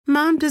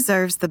Mom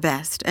deserves the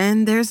best,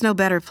 and there's no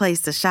better place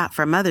to shop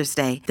for Mother's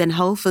Day than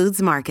Whole Foods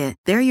Market.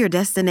 They're your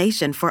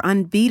destination for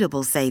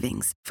unbeatable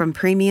savings, from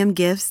premium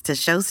gifts to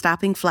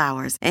show-stopping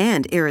flowers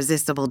and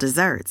irresistible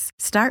desserts.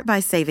 Start by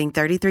saving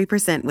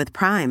 33% with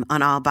Prime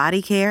on all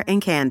body care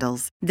and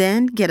candles.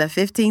 Then get a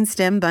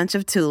 15-stem bunch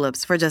of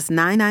tulips for just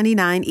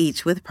 $9.99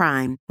 each with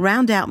Prime.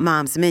 Round out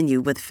Mom's menu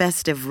with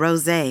festive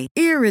rosé,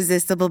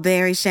 irresistible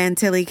berry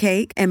chantilly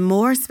cake, and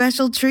more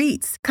special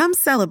treats. Come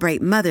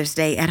celebrate Mother's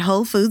Day at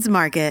Whole Foods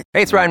Market.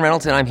 Hey, it's Ryan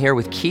Reynolds, and I'm here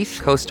with Keith,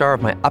 co-star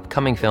of my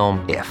upcoming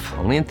film, If,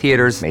 only in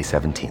theaters May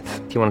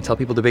 17th. Do you want to tell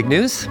people the big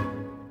news?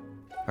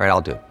 All right,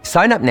 I'll do it.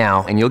 Sign up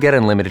now and you'll get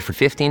unlimited for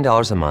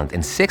 $15 a month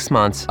and 6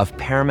 months of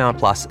Paramount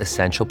Plus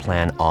Essential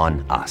Plan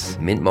on us.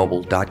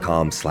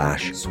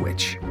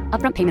 MintMobile.com/switch.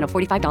 Upfront payment of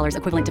 $45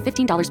 equivalent to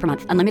 $15 per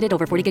month. Unlimited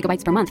over 40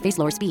 gigabytes per month. Face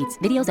lower speeds.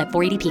 Videos at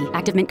 480p.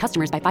 Active Mint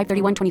customers by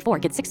 531.24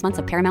 get 6 months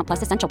of Paramount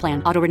Plus Essential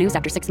Plan. Auto renews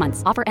after 6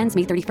 months. Offer ends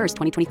May 31st,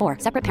 2024.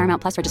 Separate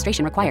Paramount Plus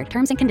registration required.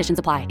 Terms and conditions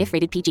apply if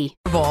rated PG.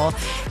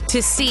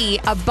 To see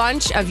a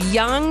bunch of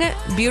young,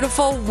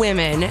 beautiful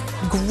women,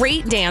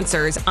 great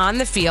dancers on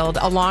the field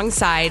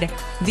alongside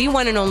the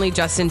one and only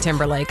Justin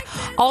Timberlake.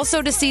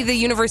 Also to see the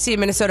University of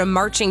Minnesota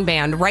Marching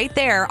Band right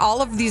there. All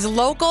of these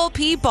local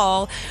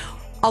people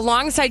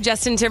alongside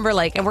Justin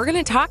Timberlake. And we're going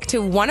to talk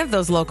to one of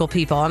those local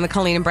people on the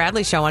Colleen and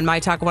Bradley Show on My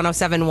Talk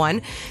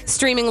 1071.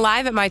 Streaming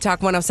live at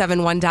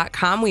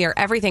MyTalk1071.com. We are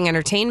everything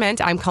entertainment.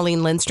 I'm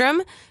Colleen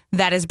Lindstrom.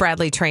 That is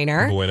Bradley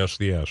Trainer. Buenos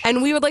dias.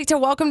 And we would like to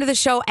welcome to the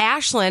show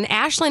Ashlyn.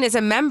 Ashlyn is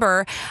a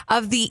member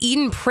of the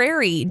Eden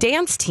Prairie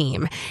dance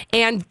team.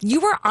 And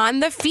you were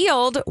on the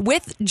field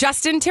with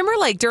Justin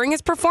Timberlake during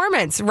his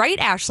performance, right,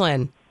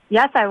 Ashlyn?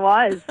 Yes, I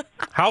was.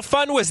 How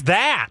fun was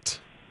that?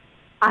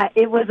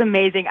 It was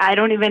amazing. I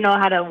don't even know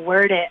how to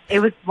word it. It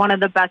was one of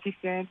the best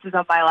experiences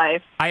of my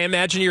life. I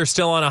imagine you're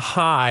still on a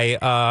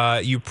high.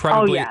 You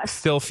probably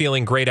still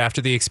feeling great after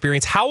the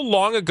experience. How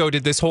long ago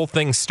did this whole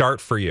thing start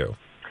for you?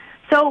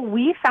 So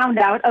we found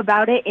out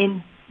about it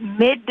in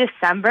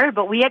mid-December,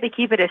 but we had to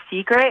keep it a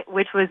secret,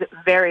 which was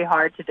very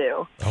hard to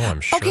do. Oh, I'm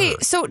sure. Okay,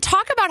 so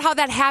talk about how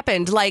that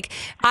happened. Like,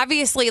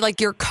 obviously,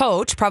 like your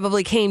coach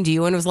probably came to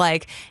you and was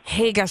like,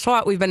 hey, guess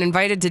what? We've been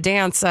invited to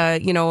dance,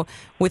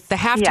 with the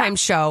halftime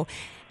show.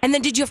 And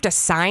then did you have to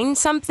sign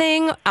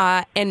something?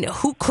 And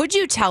who could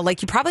you tell?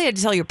 Like, you probably had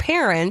to tell your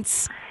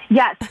parents.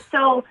 Yes.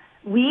 So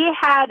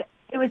it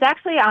was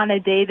actually on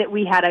a day that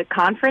we had a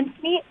conference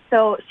meet.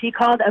 So she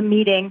called a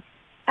meeting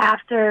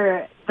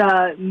after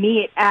the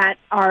meet at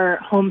our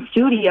home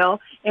studio,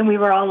 and we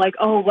were all like,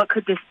 oh, what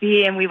could this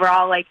be? And we were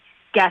all like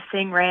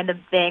guessing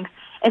random things.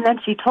 And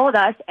then she told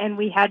us, and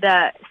we had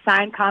to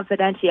sign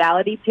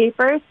confidentiality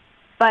papers.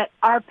 But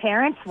our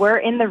parents were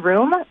in the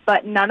room,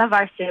 but none of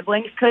our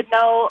siblings could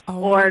know,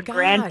 or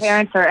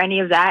grandparents or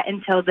any of that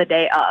until the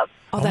day of.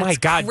 Oh, that's my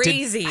God.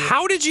 Crazy.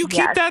 How did you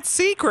keep that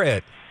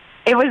secret?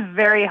 It was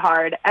very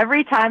hard.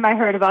 Every time I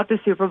heard about the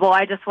Super Bowl,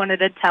 I just wanted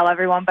to tell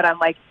everyone, but I'm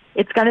like,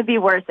 it's going to be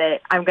worth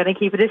it. I'm going to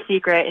keep it a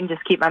secret and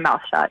just keep my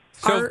mouth shut.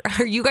 So,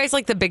 are you guys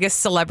like the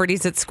biggest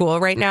celebrities at school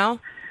right now?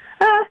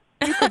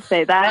 You could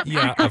say that.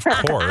 Yeah, of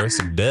course.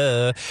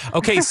 Duh.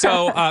 Okay,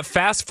 so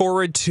fast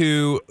forward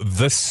to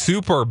the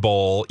Super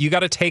Bowl. You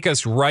got to take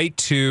us right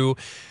to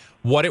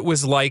what it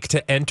was like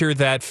to enter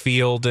that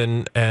field.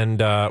 And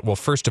well,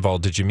 first of all,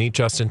 did you meet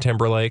Justin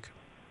Timberlake?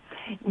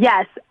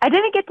 Yes. I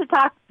didn't get to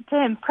talk to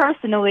him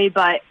personally,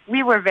 but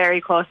we were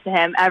very close to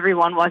him.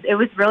 Everyone was. It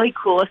was really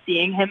cool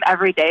seeing him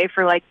every day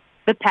for like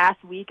the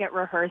past week at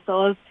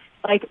rehearsals.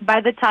 Like, by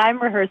the time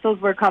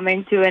rehearsals were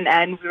coming to an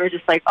end, we were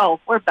just like,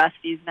 oh, we're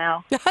besties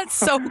now. That's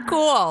so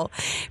cool.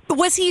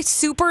 Was he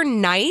super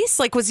nice?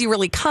 Like, was he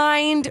really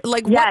kind?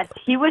 Like, yes,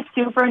 he was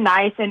super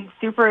nice and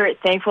super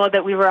thankful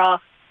that we were all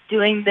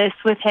doing this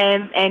with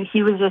him. And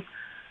he was just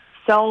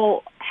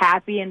so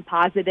happy and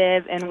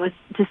positive and was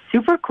just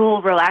super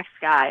cool, relaxed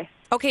guy.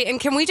 Okay, and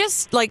can we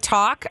just, like,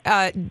 talk?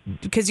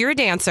 Because you're a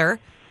dancer.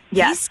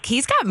 Yes.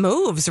 He's got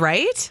moves,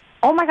 right?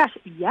 Oh, my gosh,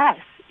 yes.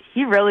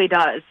 He really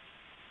does.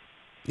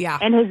 Yeah.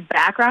 And his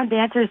background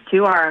dancers,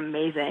 too, are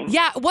amazing.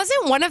 Yeah.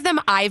 Wasn't one of them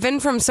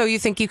Ivan from So You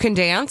Think You Can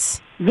Dance?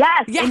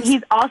 Yes. And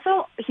he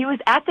was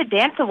at the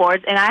Dance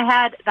Awards, and I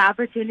had the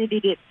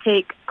opportunity to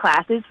take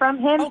classes from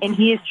him, and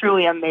he is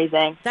truly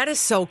amazing. That is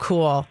so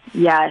cool.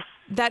 Yes.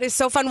 That is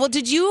so fun. Well,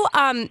 did you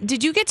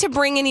get to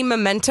bring any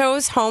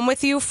mementos home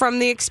with you from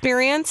the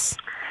experience?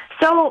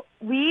 So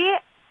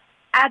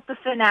at the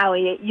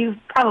finale, you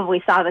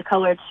probably saw the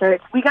colored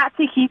shirts. We got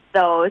to keep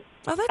those.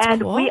 Oh, that's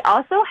and cool. we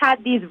also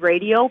had these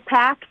radio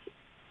packs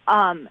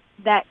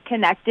that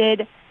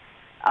connected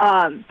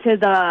to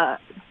the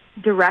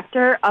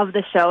director of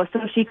the show,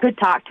 so she could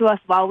talk to us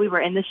while we were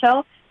in the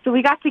show. So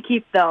we got to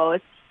keep those.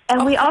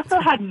 And we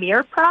also had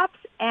mirror props,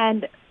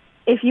 and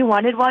if you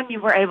wanted one, you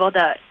were able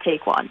to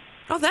take one.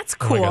 Oh, that's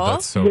cool. Oh my God,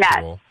 that's so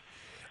cool.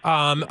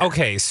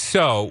 Okay,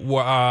 so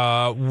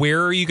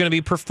where are you going to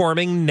be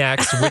performing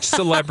next? Which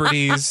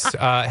celebrities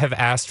have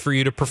asked for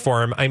you to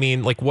perform? I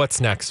mean, like, what's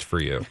next for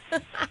you?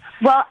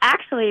 Well,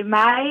 actually,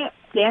 my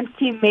dance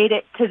team made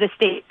it to the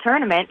state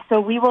tournament, so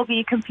we will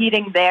be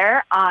competing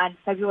there on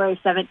February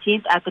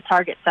 17th at the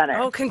Target Center.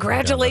 Oh,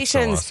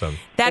 congratulations. Yeah, that's so awesome.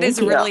 That is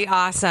Thank you. really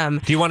awesome.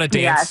 Do you want to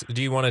dance? Yes.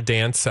 Do you want to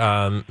dance,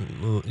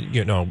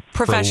 you know,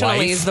 for Professionally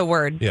life? is the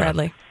word, Yeah.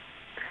 Bradley.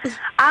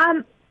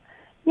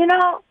 You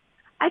know,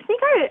 I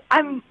think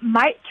I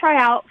might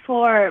try out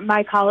for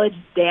my college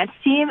dance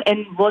team,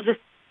 and we'll just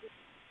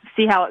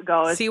see how it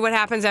goes. See what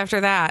happens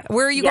after that.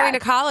 Where are you Yes. going to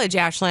college,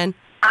 Ashlyn?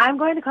 I'm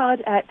going to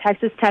college at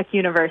Texas Tech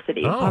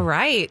University. Oh, All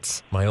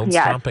right. my old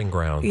Yes. stomping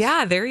grounds.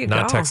 Yeah, there you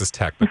Not go. Texas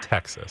Tech, but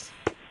Texas.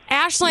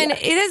 Ashlyn,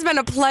 it has been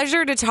a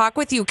pleasure to talk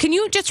with you. Can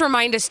you just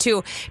remind us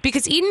too,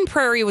 because Eden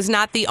Prairie was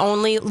not the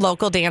only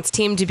local dance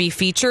team to be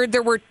featured.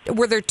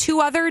 Were there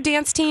 2 other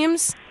dance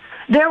teams?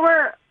 There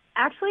were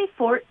actually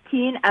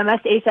 14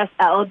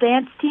 MSHSL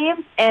dance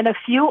teams and a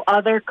few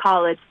other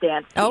college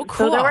dance teams. Oh,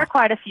 cool. So there were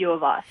quite a few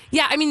of us.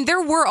 Yeah, I mean,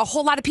 there were a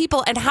whole lot of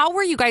people. And how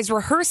were you guys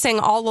rehearsing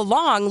all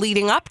along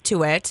leading up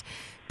to it?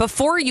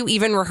 Before you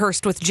even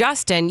rehearsed with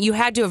Justin, you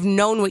had to have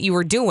known what you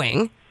were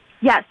doing.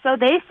 Yeah, so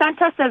they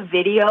sent us a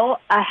video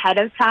ahead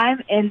of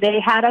time, and they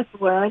had us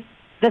learn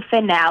the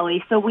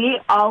finale. So we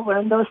all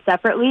learned those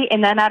separately.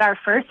 And then at our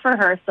first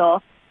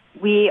rehearsal,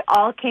 we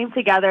all came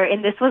together,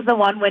 and this was the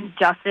one when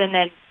Justin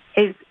and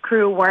his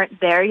crew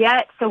weren't there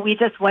yet. So we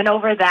just went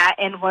over that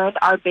and learned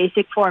our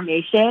basic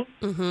formation.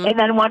 Mm-hmm. And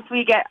then once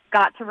we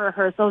got to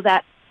rehearsals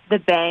at the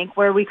bank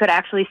where we could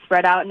actually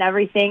spread out and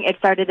everything, it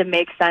started to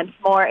make sense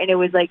more. And it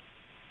was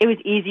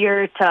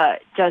easier to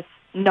just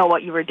know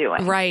what you were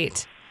doing.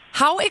 Right.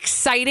 How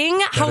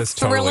exciting, how is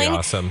totally thrilling.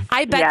 awesome.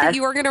 I bet Yes. that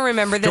you are going to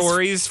remember this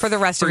Stories for the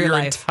rest of your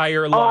life.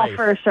 entire Oh, life.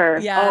 for sure.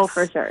 Yes. Oh,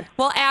 for sure.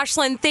 Well,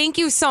 Ashlyn, thank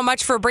you so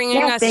much for bringing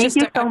Yeah, us thank just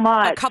you so a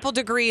much. couple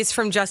degrees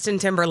from Justin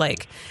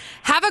Timberlake.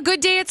 Have a good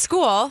day at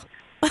school.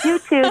 You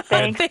too.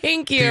 Thanks.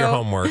 Thank Do you. your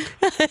homework.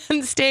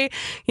 And stay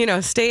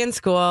in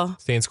school.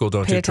 Stay in school.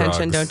 Don't Pay do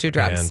attention, drugs. don't do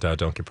drugs. And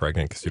don't get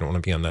pregnant because you don't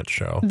want to be on that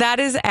show. That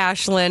is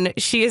Ashlyn.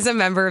 She is a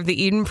member of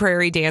the Eden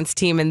Prairie dance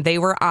team, and they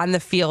were on the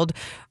field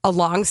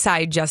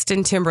alongside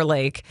Justin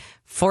Timberlake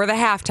for the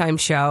halftime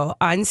show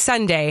on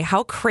Sunday.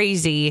 How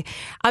crazy.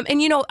 And,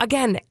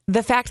 again,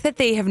 the fact that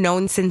they have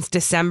known since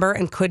December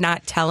and could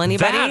not tell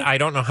anybody. That, I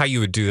don't know how you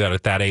would do that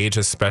at that age,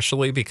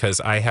 especially because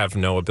I have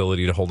no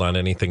ability to hold on to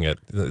anything at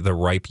the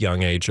ripe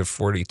young age of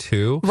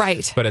 42.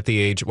 Right. But at the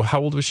age, well,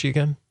 how old was she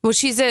again? Well,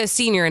 she's a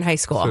senior in high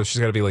school. So she's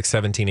got to be like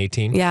 17,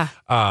 18. Yeah.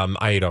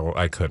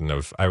 I couldn't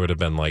have. I would have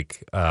been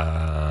like,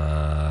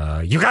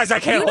 you guys, I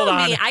can't You hold know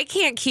on. me, I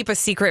can't keep a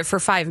secret for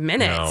 5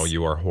 minutes. No,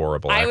 you are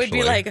horrible. I would be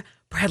actually. like,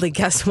 Bradley,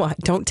 guess what?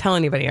 Don't tell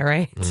anybody, all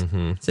right?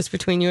 Mm-hmm. It's just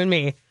between you and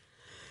me.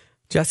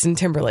 Justin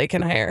Timberlake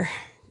and I are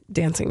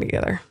dancing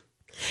together.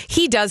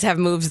 He does have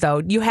moves,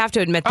 though. You have to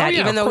admit that, oh,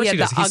 yeah, even of though he course had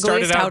the does. He ugliest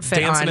started out outfit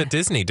dancing on. at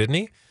Disney, didn't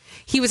he?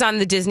 He was on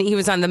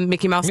the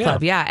Mickey Mouse Yeah.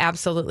 Club. Yeah,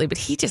 absolutely. But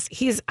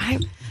I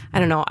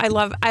don't know.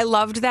 I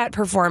loved that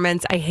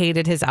performance. I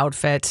hated his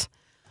outfit.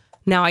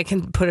 Now I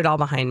can put it all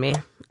behind me.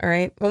 All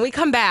right. When we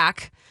come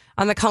back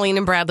on the Colleen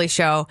and Bradley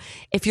show,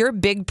 if you're a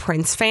big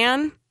Prince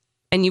fan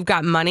and you've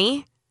got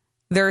money,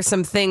 there are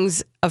some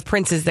things of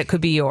Prince's that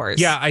could be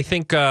yours. Yeah, I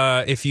think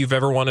if you've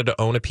ever wanted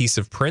to own a piece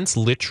of Prince,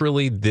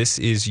 literally this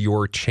is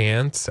your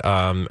chance.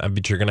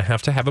 But you're going to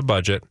have a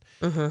budget,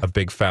 a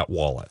big fat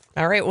wallet.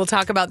 All right. We'll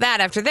talk about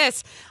that after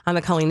this on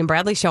the Colleen and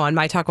Bradley show on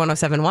My Talk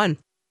 107.1.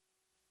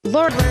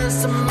 Lord,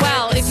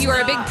 well, if you are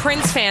a big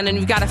Prince fan and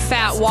you've got a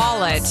fat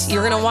wallet,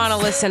 you're going to want to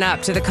listen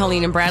up to the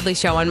Colleen and Bradley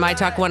show on My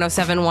Talk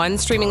 107.1,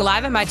 streaming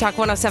live at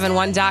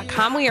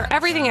MyTalk1071.com. We are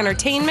everything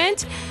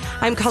entertainment.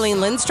 I'm Colleen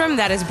Lindstrom.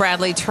 That is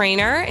Bradley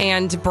Trainer.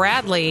 And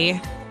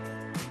Bradley,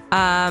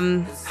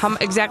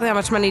 exactly how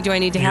much money do I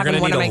need to have, You're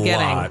and going what to am need I a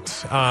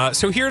getting? lot.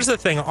 So here's the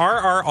thing.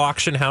 RR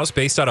Auction House,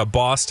 based out of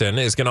Boston,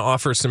 is going to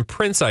offer some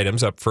Prince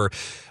items up for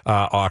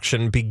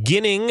auction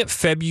beginning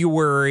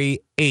February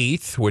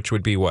 8th, which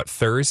would be,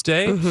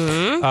 Thursday?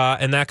 Mm-hmm.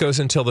 And that goes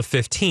until the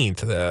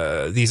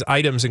 15th. These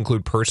items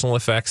include personal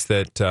effects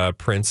that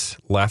Prince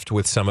left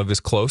with some of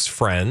his close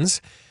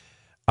friends.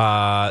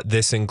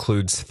 This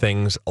includes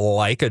things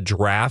like a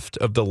draft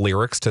of the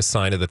lyrics to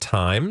Sign of the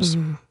Times.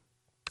 Mm-hmm.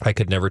 I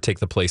Could Never Take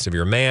the Place of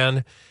Your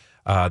Man,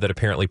 that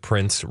apparently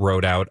Prince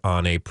wrote out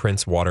on a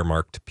Prince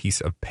watermarked piece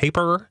of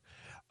paper.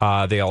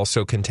 They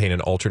also contain an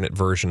alternate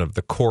version of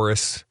the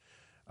chorus,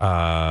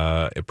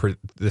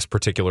 this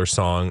particular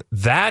song.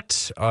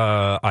 That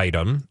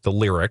item, the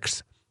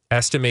lyrics,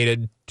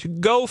 estimated to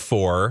go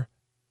for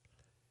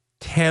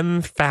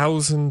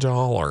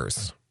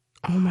 $10,000.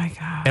 Oh, my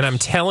gosh. And I'm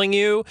telling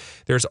you,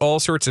 there's all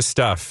sorts of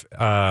stuff.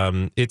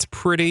 It's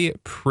pretty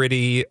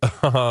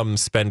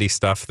spendy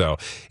stuff, though.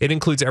 It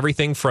includes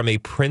everything from a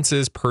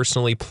Prince's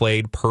personally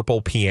played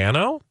purple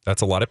piano.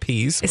 That's a lot of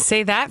P's.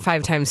 Say that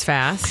 5 times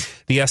fast.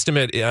 The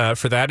estimate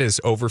for that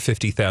is over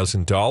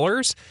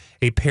 $50,000.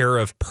 A pair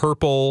of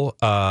purple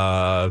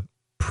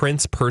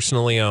Prince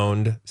personally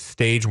owned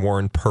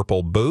stage-worn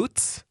purple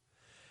boots.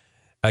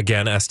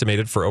 Again,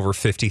 estimated for over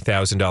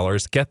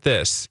 $50,000. Get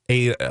this,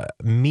 a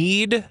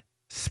Mead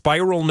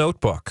spiral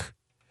notebook,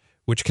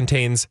 which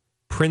contains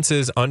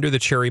Prince's Under the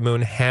Cherry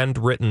Moon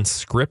handwritten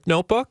script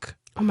notebook.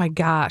 Oh my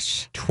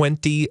gosh.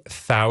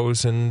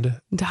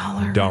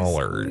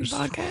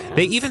 $20,000.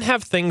 They even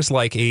have things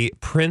like a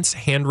Prince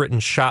handwritten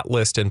shot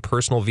list and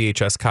personal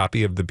VHS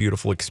copy of The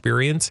Beautiful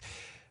Experience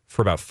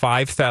for about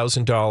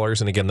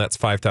 $5,000. And again, that's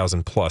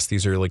 $5,000 plus.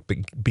 These are like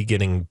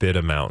beginning bid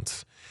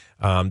amounts.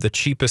 The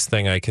cheapest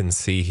thing I can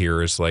see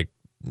here is like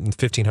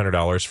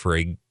 $1,500 for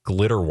a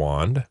glitter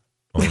wand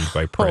owned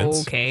by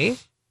Prince. Okay.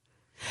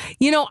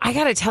 I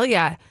got to tell you,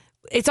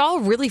 it's all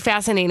really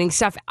fascinating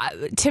stuff.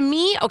 To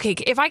me, okay,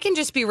 if I can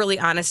just be really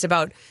honest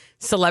about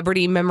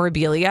celebrity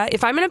memorabilia,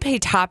 if I'm going to pay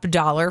top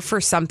dollar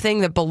for something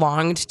that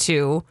belonged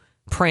to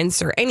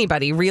Prince or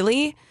anybody,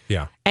 really,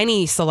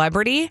 any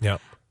celebrity,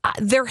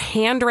 their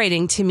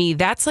handwriting to me,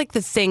 that's like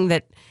the thing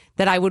that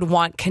I would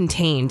want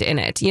contained in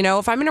it.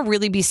 If I'm going to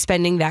really be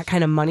spending that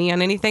kind of money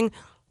on anything,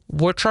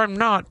 which I'm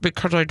not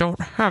because I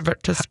don't have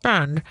it to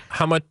spend.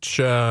 How much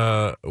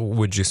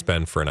would you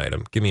spend for an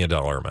item? Give me a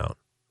dollar amount.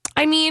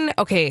 I mean,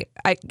 okay,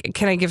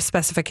 can I give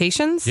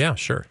specifications? Yeah,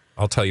 sure.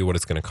 I'll tell you what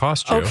it's going to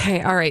cost you.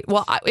 Okay, all right.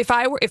 Well, if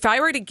I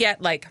were to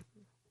get like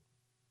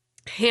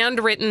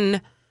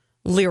handwritten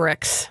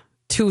lyrics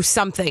to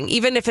something,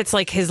 even if it's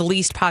like his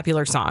least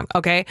popular song,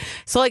 okay?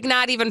 So like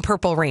not even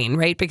Purple Rain,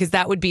 right? Because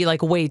that would be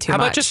like way too much.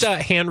 How about just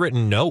a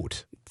handwritten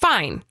note?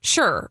 Fine,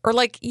 sure. Or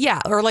like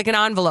an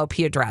envelope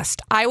he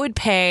addressed. I would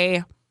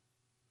pay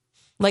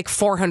like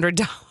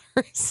 $400.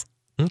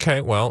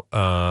 Okay, well,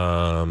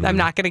 I'm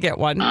not going to get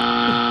one.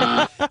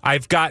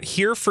 I've got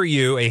here for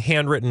you a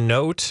handwritten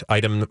note,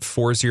 item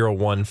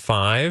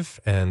 4015,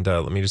 and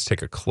let me just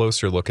take a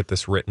closer look at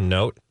this written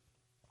note.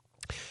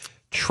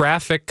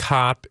 Traffic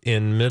cop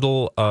in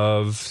middle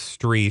of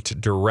street,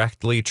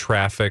 directly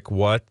traffic.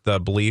 What the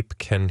bleep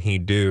can he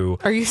do?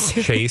 Are you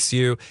serious? Chase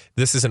you?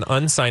 This is an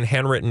unsigned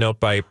handwritten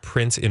note by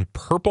Prince in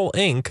purple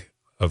ink,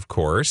 of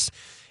course,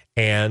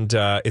 and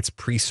it's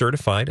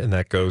pre-certified, and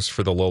that goes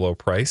for the low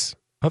price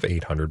of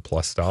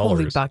 $800+.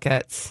 Holy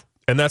buckets.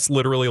 And that's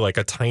literally like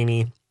a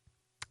tiny,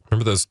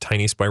 remember those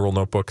tiny spiral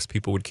notebooks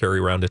people would carry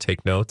around to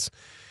take notes?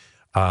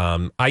 There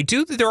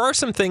are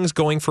some things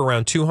going for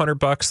around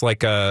 $200,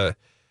 like an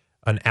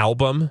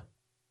album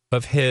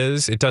of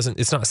his.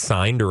 It's not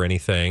signed or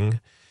anything.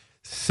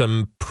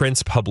 Some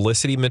Prince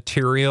publicity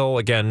material,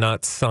 again,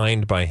 not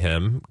signed by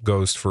him,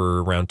 goes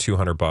for around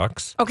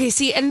 $200. Okay,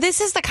 see, and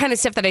this is the kind of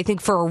stuff that I think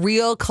for a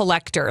real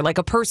collector, like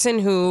a person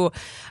who,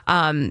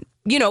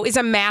 is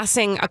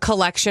amassing a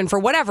collection for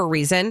whatever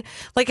reason.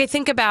 Like I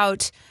think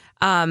about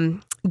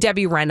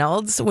Debbie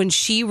Reynolds when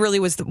she really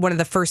was one of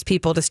the first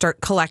people to start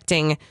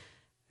collecting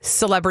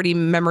celebrity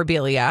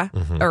memorabilia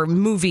or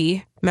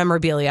movie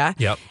memorabilia.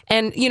 Yep.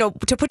 And,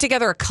 to put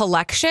together a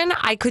collection,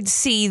 I could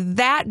see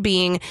that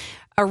being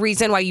a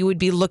reason why you would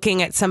be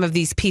looking at some of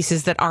these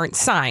pieces that aren't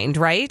signed,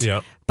 right?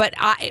 Yep. But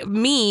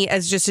me,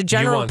 as just a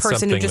general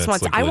person who just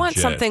wants, I want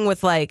something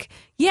with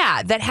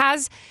that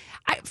has,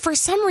 for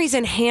some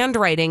reason,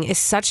 handwriting is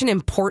such an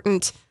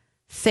important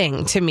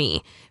thing to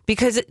me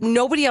because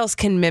nobody else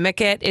can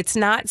mimic it. It's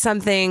not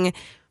something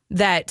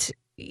that,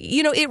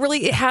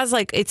 it has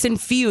it's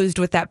infused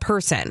with that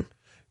person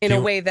in a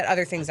way that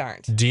other things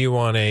aren't. Do you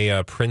want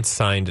a Prince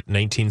signed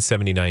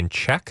 1979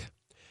 check?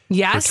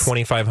 Yes. For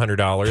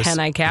 $2,500. Can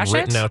I cash it?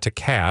 Written out to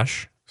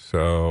cash.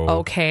 So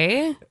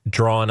okay.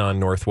 Drawn on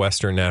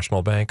Northwestern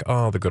National Bank.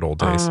 Oh, the good old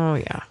days. Oh,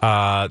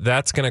 yeah.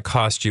 That's going to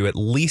cost you at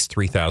least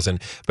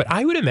 $3,000. But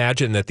I would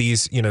imagine that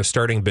these,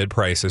 starting bid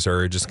prices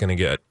are just going to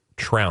get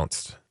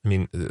trounced. I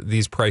mean,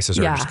 these prices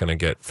are just going to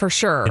get for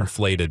sure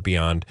inflated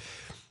beyond.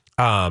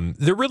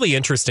 The really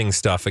interesting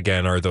stuff,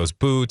 again, are those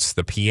boots,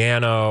 the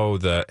piano,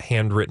 the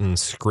handwritten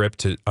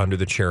script Under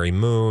the Cherry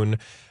Moon,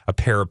 a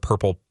pair of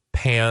purple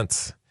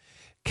pants.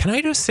 Can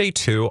I just say,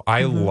 too,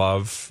 I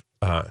love...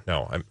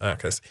 no, I'm not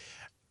because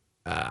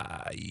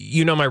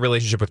my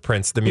relationship with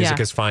Prince. The music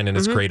is fine and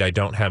it's great. I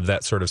don't have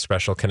that sort of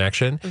special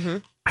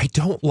connection. I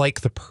don't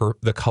like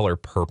the color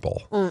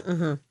purple.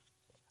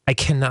 I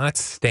cannot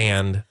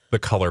stand the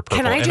color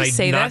purple. Can I just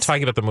say I'm not this?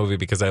 talking about the movie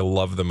because I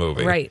love the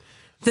movie. Right.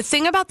 The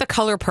thing about the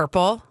color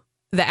purple,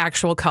 the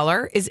actual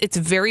color, is it's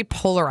very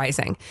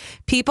polarizing.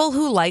 People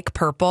who like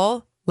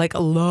purple,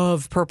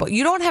 love purple.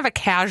 You don't have a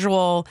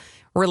casual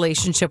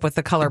relationship with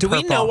the color purple.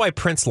 Do we know why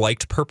Prince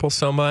liked purple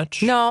so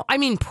much? No, I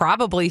mean,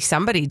 probably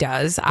somebody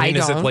does. I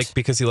don't. Is it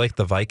because he liked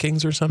the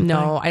Vikings or something?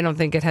 No, I don't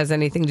think it has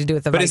anything to do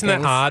with the Vikings. But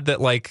isn't that odd that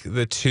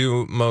the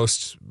two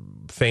most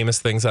famous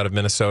things out of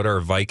Minnesota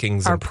are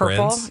Vikings and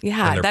purple? Prince?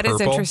 Yeah, that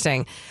is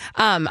interesting.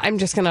 I'm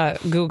just going to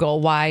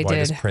Google why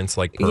does Prince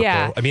like purple?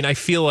 Yeah. I mean, I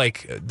feel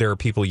like there are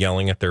people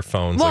yelling at their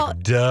phones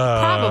duh.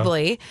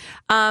 Probably.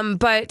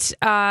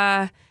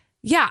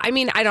 Yeah, I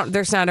mean,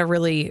 there's not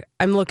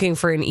I'm looking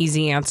for an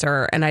easy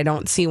answer and I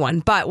don't see one.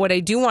 But what I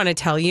do want to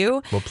tell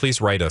you. Well, please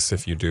write us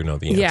if you do know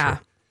the answer. Yeah.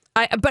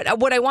 But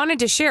what I wanted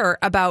to share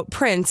about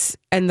Prince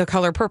and the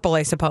color purple,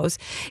 I suppose,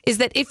 is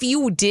that if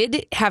you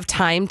did have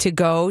time to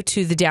go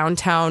to the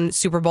downtown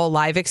Super Bowl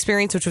live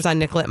experience, which was on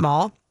Nicollet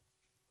Mall,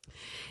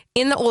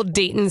 in the old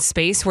Dayton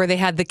space where they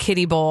had the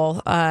kiddie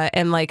bowl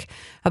and like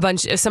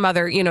some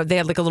other, they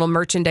had like a little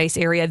merchandise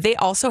area. They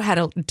also had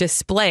a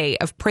display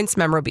of Prince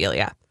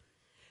memorabilia.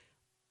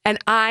 And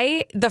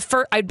I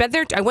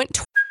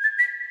went.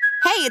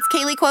 Hey, it's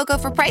Kaylee Cuoco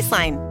for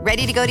Priceline.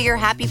 Ready to go to your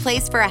happy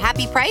place for a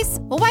happy price?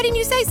 Well, why didn't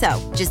you say so?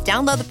 Just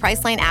download the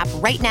Priceline app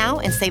right now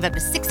and save up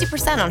to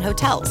 60% on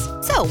hotels.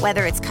 So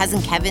whether it's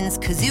Cousin Kevin's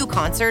Kazoo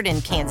Concert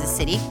in Kansas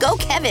City, go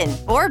Kevin,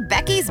 or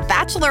Becky's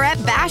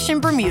Bachelorette Bash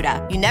in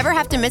Bermuda, you never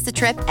have to miss a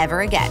trip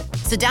ever again.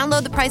 So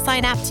download the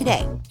Priceline app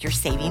today. Your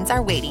savings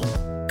are waiting.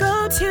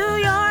 Go to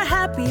your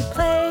happy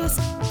place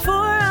for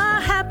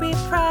a happy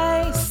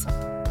price.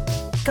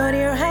 Go to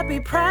your happy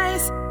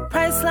price,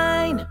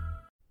 Priceline.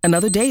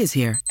 Another day is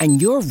here,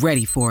 and you're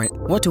ready for it.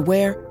 What to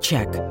wear?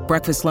 Check.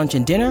 Breakfast, lunch,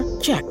 and dinner?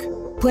 Check.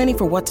 Planning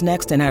for what's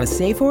next and how to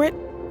save for it?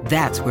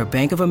 That's where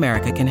Bank of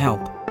America can help.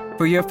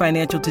 For your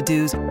financial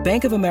to-dos,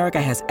 Bank of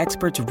America has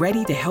experts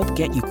ready to help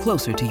get you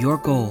closer to your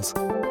goals.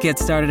 Get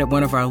started at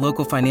one of our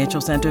local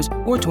financial centers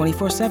or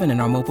 24/7 in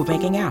our mobile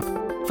banking app.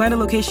 Find a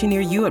location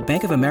near you at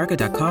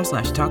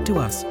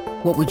bankofamerica.com/talktous.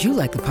 What would you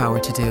like the power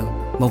to do?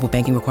 Mobile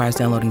banking requires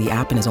downloading the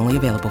app and is only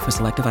available for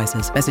select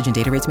devices. Message and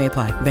data rates may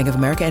apply. Bank of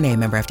America NA,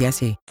 member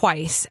FDIC.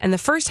 Twice. And the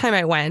first time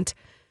I went,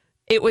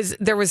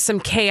 there was some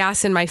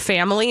chaos in my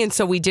family, and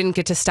so we didn't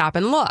get to stop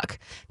and look.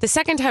 The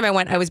second time I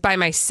went, I was by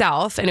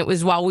myself, and it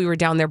was while we were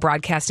down there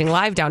broadcasting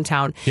live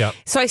downtown. Yeah.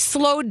 So I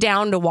slowed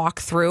down to walk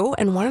through,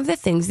 and one of the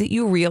things that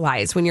you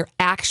realize when you're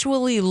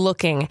actually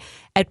looking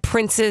at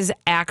Prince's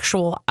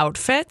actual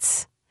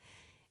outfits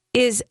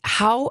is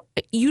how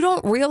you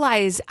don't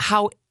realize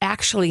how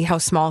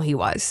small he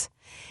was.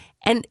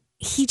 And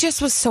he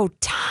just was so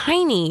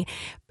tiny.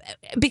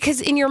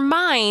 Because in your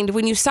mind,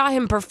 when you saw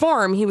him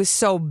perform, he was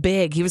so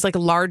big. He was like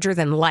larger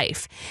than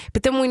life.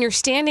 But then when you're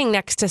standing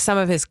next to some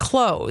of his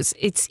clothes,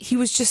 he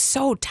was just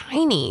so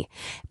tiny.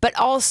 But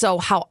also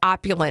how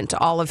opulent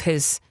all of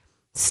his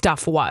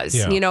stuff was.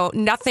 Yeah.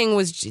 Nothing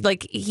was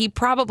like, he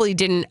probably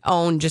didn't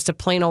own just a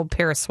plain old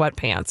pair of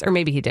sweatpants, or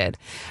maybe he did.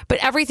 But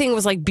everything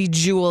was like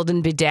bejeweled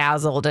and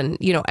bedazzled, and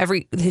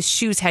his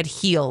shoes had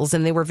heels,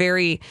 and they were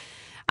very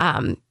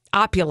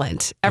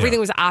opulent. Everything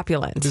was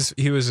opulent.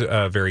 He was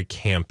a very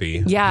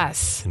campy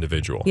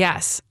individual.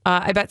 Yes.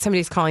 I bet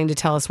somebody's calling to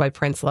tell us why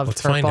Prince loved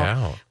purple. Let's find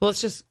out. Well,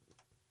 it's just...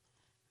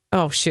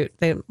 Oh, shoot.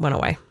 They went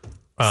away.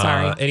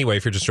 Sorry. Anyway,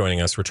 if you're just joining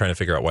us, we're trying to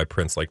figure out why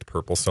Prince liked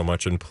purple so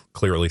much, and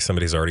clearly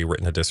somebody's already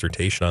written a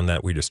dissertation on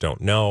that. We just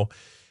don't know.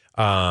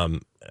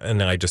 And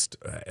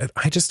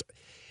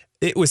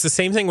it was the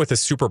same thing with the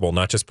Super Bowl,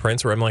 not just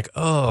Prince, where I'm like,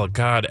 oh,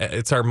 God,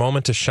 it's our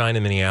moment to shine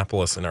in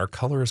Minneapolis, and our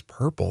color is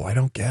purple. I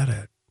don't get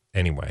it.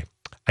 Anyway,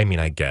 I mean,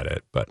 I get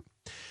it, but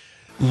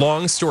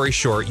long story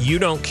short, you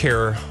don't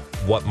care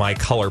what my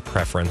color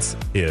preference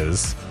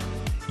is.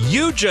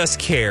 You just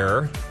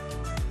care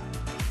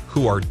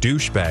who our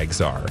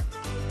douchebags are.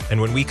 And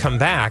when we come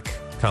back,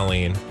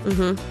 Colleen,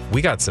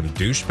 we got some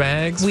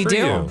douchebags. We for do.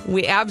 You.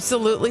 We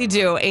absolutely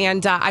do.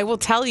 And I will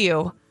tell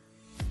you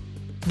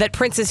that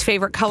Prince's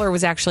favorite color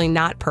was actually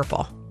not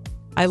purple.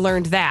 I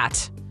learned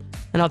that.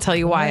 And I'll tell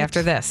you why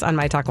after this on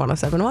My Talk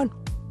 1071.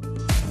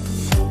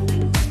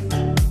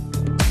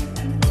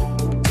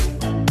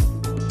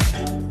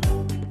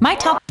 My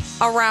Talk.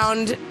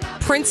 Around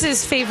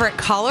Prince's favorite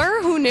color?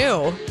 Who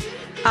knew?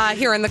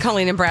 Here on the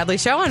Colleen and Bradley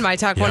Show on My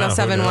Talk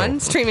 1071,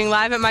 streaming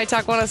live at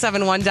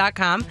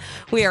MyTalk1071.com.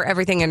 We are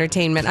everything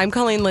entertainment. I'm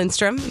Colleen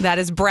Lindstrom. That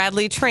is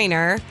Bradley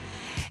Trainer.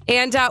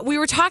 And we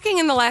were talking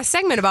in the last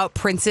segment about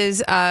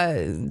Prince's,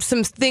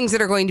 some things that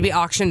are going to be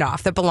auctioned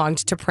off that belonged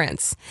to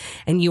Prince.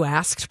 And you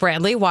asked,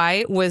 Bradley,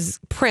 why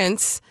was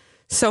Prince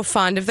so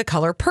fond of the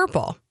color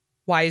purple?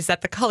 Why is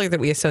that the color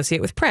that we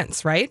associate with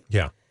Prince, right?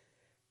 Yeah.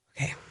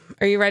 Okay.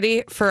 Are you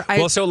ready for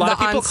so a lot of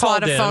people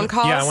called in. Phone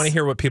calls? Yeah, I want to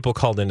hear what people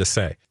called in to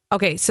say.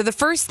 Okay, so the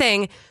first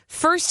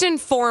and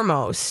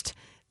foremost,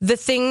 the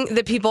thing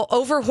that people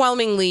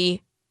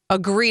overwhelmingly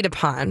agreed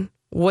upon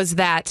was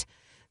that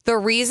the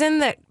reason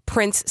that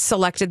Prince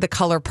selected the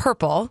color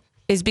purple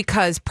is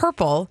because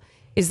purple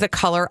is the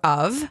color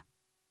of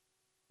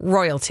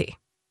royalty.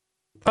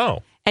 Oh.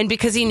 And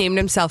because he named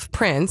himself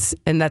Prince,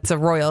 and that's a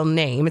royal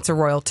name, it's a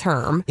royal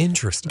term.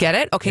 Interesting. Get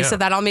it? Okay, Yeah. so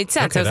that all made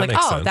sense. Okay, I was that like,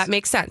 makes oh, sense. that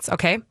makes sense.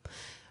 Okay.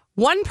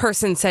 One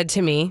person said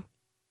to me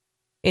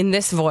in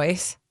this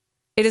voice,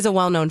 it is a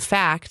well-known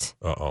fact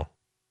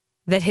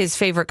that his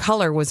favorite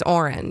color was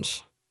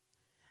orange.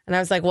 And I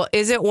was like, well,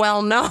 is it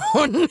well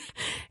known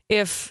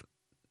if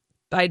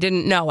I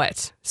didn't know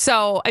it?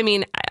 So, I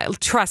mean,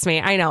 trust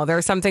me, I know there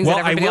are some things that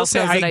everybody else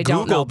knows that I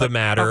don't know. I Googled the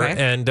matter,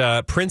 okay. and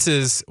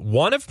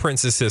one of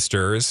Prince's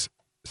sisters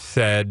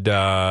said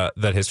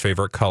that his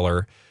favorite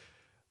color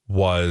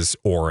was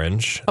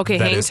orange. Okay,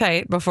 hang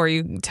tight before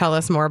you tell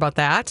us more about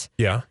that.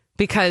 Yeah.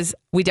 Because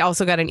we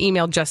also got an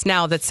email just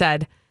now that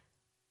said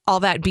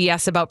all that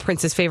BS about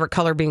Prince's favorite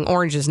color being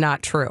orange is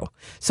not true.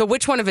 So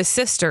which one of his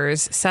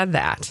sisters said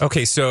that?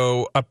 Okay,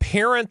 so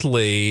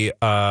apparently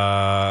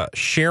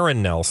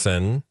Sharon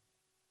Nelson,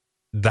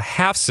 the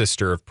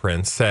half-sister of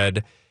Prince,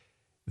 said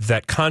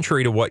that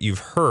contrary to what you've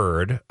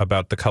heard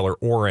about the color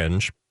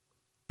orange,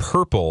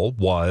 purple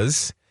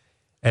was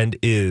and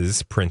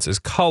is Prince's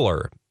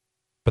color.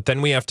 But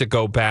then we have to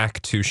go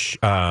back to,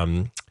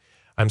 to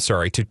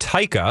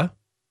Taika,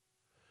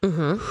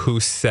 who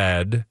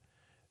said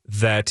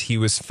that he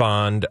was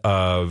fond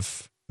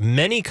of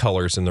many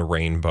colors in the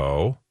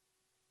rainbow.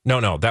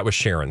 No, that was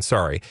Sharon.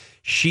 Sorry.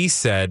 She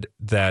said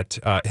that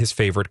his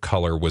favorite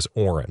color was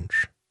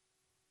orange.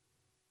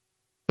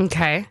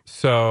 Okay.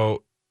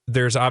 So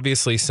there's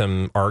obviously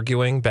some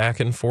arguing back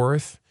and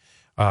forth.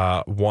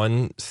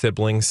 One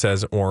sibling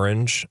says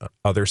orange,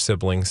 other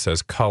sibling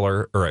says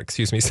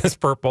says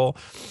purple.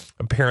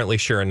 Apparently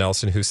Sharon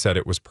Nelson, who said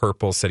it was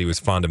purple, said he was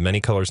fond of many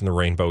colors in the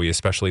rainbow. He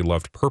especially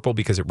loved purple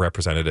because it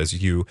represented,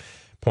 as you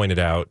pointed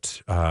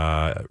out,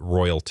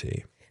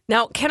 royalty.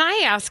 Now, can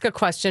I ask a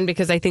question?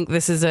 Because I think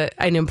this is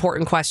an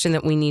important question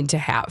that we need to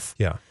have.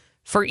 Yeah.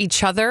 For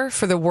each other,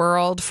 for the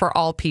world, for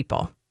all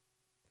people.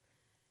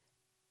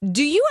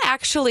 Do you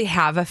actually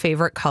have a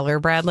favorite color,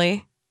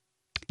 Bradley?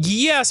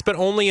 Yes, but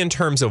only in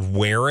terms of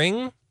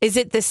wearing. Is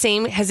it the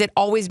same? Has it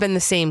always been the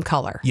same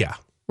color? Yeah.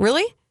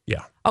 Really?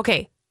 Yeah.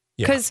 Okay.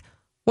 Because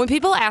when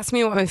people ask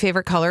me what my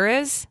favorite color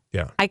is,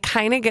 I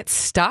kind of get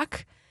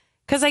stuck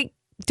because I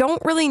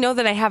don't really know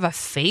that I have a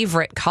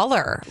favorite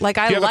color. Like,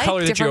 Do you have a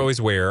color that you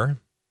always wear?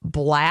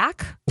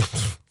 Black.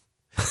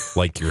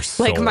 Like your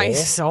soul? Like my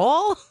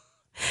soul?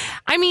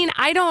 I mean,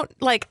 I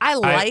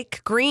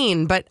like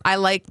green, but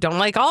don't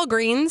like all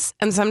greens.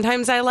 And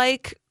sometimes I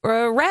like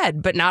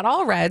red, but not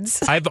all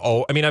reds. I've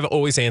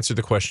always answered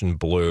the question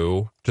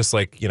blue, just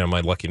like,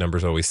 my lucky number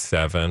is always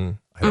 7.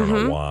 I don't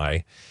know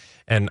why.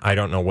 And I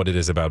don't know what it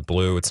is about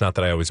blue. It's not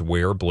that I always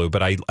wear blue,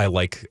 but I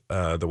like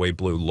the way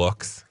blue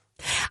looks.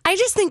 I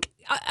just think,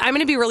 I'm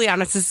going to be really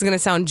honest, this is going to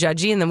sound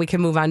judgy, and then we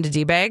can move on to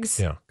D-bags.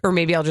 Yeah. Or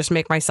maybe I'll just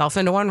make myself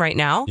into one right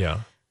now.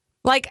 Yeah.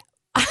 Like,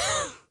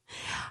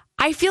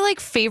 I feel like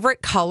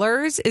favorite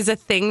colors is a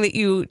thing that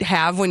you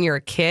have when you're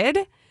a kid.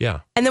 Yeah.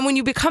 And then when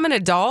you become an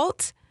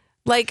adult,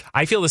 like...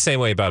 I feel the same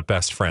way about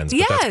best friends,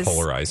 but that's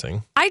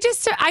polarizing. I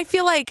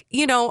feel like,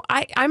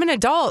 I'm an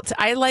adult.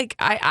 I like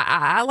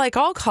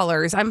all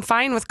colors. I'm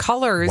fine with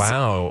colors.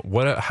 Wow.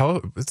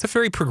 It's a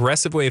very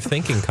progressive way of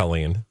thinking,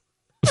 Colleen.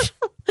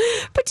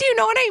 But do you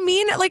know what I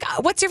mean? Like,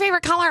 what's your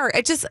favorite color?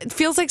 It just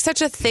feels like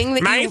such a thing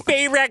that My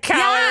favorite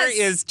color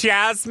is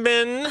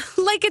jasmine.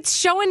 Like, it's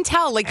show and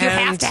tell. Like, you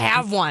have to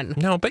have one.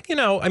 No, but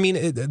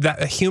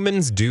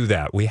humans do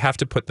that. We have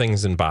to put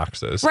things in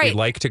boxes. Right. We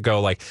like to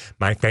go like,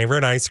 my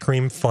favorite ice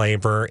cream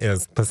flavor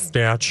is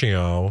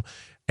pistachio.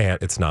 And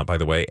it's not, by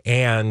the way.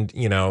 And,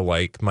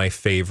 like my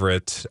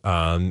favorite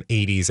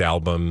 80s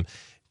album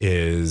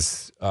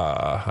is,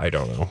 I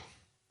don't know.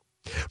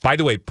 By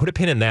the way, put a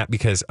pin in that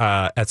because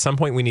at some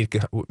point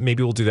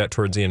maybe we'll do that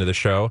towards the end of the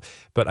show,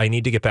 but I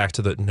need to get back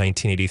to the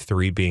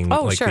 1983 being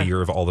the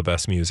year of all the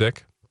best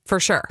music. For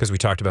sure. Because we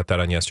talked about that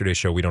on yesterday's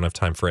show. We don't have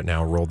time for it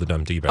now. Roll the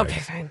dumb D-bags. Okay,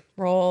 fine.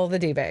 Roll the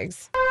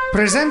D-bags.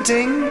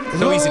 Presenting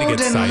Lord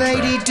and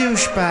Lady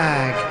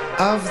Douchebag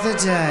of the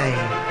Day.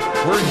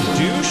 We're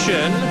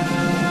douching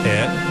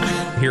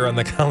it here on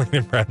the Colleen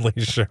and Bradley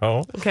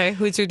Show. Okay,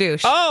 who's your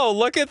douche? Oh,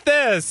 look at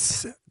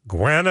this.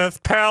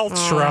 Gwyneth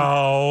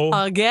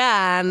Paltrow.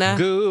 Again.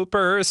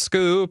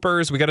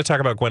 Scoopers. We got to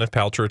talk about Gwyneth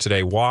Paltrow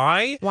today.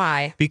 Why?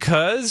 Why?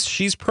 Because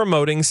she's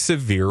promoting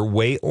severe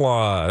weight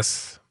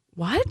loss.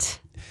 What?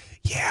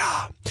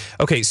 Yeah.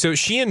 Okay, so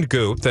she and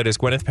Goop, that is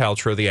Gwyneth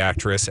Paltrow, the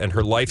actress, and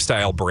her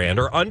lifestyle brand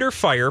are under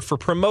fire for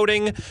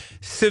promoting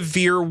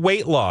severe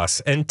weight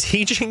loss and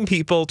teaching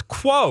people,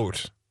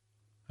 quote,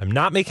 I'm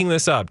not making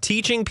this up,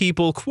 teaching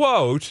people,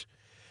 quote,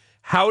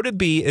 how to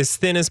be as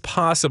thin as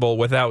possible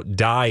without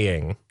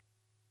dying.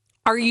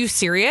 Are you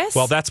serious?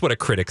 Well, that's what a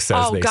critic says.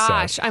 Oh,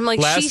 gosh. Said. I'm like,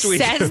 she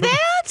says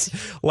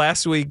that?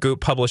 Last week,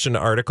 Goop published an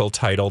article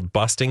titled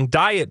Busting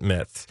Diet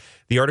Myths.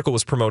 The article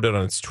was promoted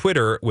on its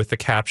Twitter with the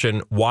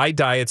caption, Why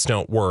Diets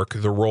Don't Work,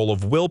 the Role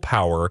of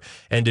Willpower,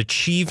 and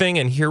Achieving,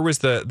 and here was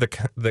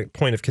the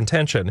point of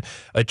contention,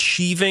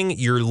 achieving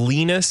your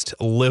leanest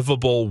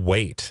livable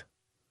weight.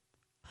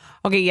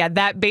 Okay, yeah,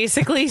 that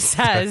basically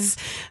says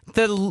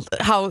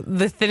how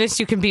the thinnest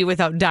you can be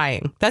without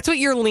dying. That's what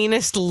your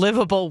leanest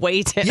livable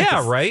weight is.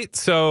 Yeah, right?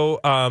 So,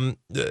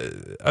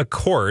 of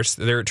course,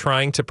 they're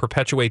trying to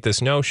perpetuate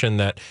this notion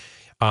that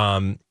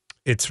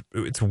it's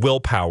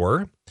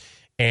willpower,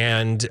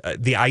 and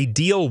the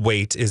ideal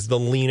weight is the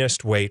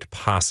leanest weight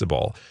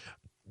possible.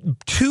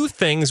 Two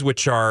things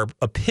which are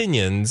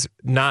opinions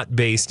not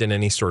based in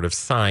any sort of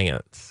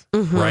science,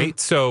 right?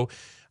 So,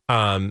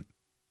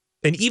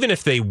 and even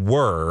if they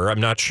were,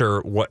 I'm not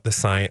sure what the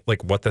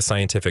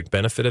scientific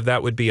benefit of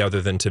that would be, other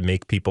than to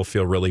make people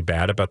feel really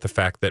bad about the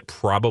fact that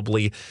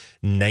probably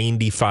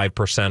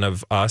 95%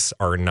 of us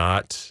are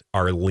not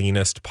our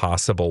leanest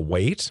possible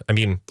weight. I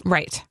mean,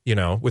 right.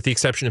 With the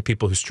exception of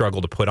people who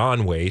struggle to put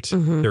on weight,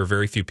 there are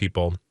very few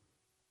people,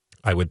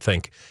 I would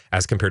think,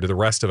 as compared to the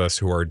rest of us,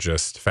 who are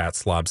just fat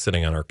slobs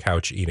sitting on our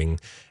couch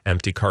eating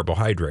empty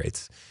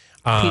carbohydrates.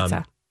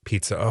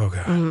 Pizza. Oh,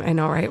 God. I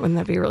know, right? Wouldn't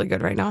that be really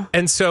good right now?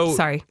 And so,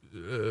 sorry.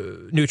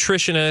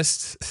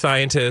 Nutritionists,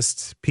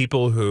 scientists,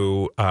 people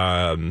who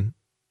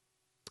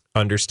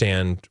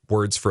understand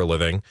words for a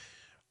living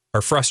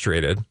are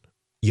frustrated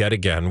yet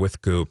again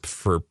with Goop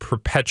for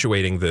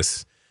perpetuating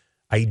this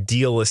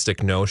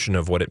idealistic notion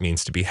of what it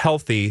means to be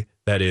healthy.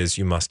 That is,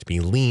 you must be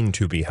lean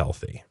to be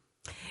healthy.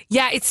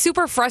 Yeah, it's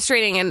super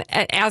frustrating. And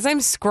as I'm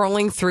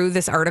scrolling through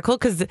this article,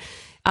 because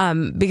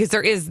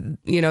there is,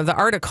 the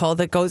article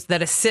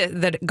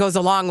that goes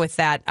along with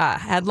that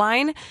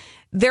headline,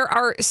 there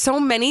are so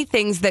many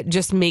things that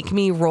just make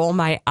me roll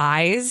my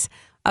eyes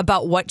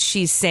about what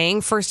she's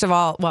saying. First of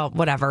all, well,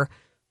 whatever,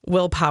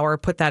 willpower,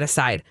 put that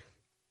aside.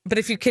 But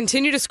if you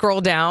continue to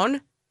scroll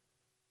down,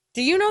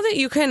 do you know that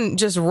you can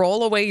just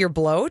roll away your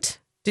bloat?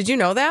 Did you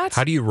know that?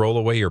 How do you roll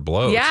away your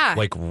bloat? Yeah.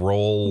 Like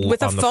roll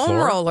with on a the foam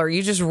floor? roller.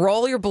 You just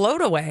roll your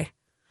bloat away.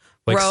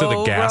 Like so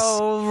the gas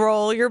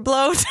roll your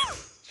bloat.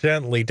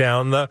 Gently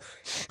down the...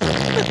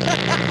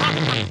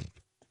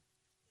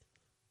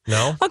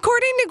 No?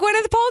 According to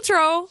Gwyneth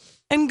Paltrow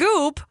and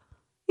Goop,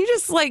 you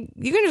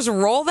can just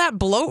roll that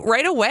bloat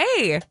right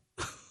away.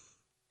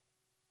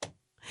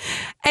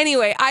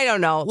 Anyway, I don't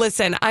know.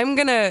 Listen, I'm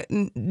going to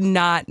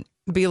not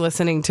be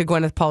listening to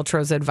Gwyneth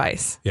Paltrow's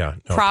advice. Yeah.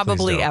 No,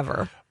 probably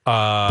ever. But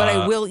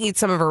I will eat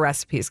some of her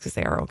recipes because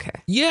they are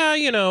okay. Yeah,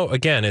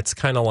 again, it's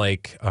kind of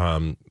like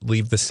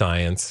leave the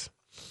science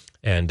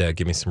and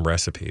give me some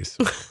recipes.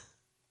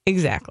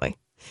 Exactly.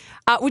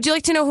 Would you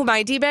like to know who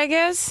my D-bag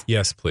is?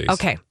 Yes, please.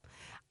 Okay.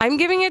 I'm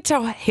giving it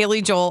to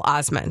Haley Joel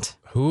Osment.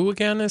 Who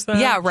again is that?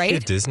 Yeah, right? Is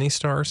he a Disney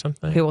star or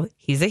something?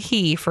 He's a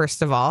he,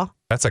 first of all.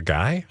 That's a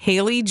guy?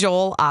 Haley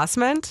Joel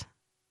Osment.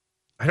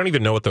 I don't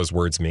even know what those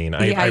words mean.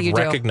 I've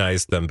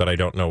recognized them, but I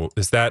don't know.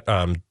 Is that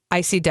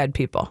I See Dead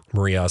People?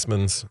 Marie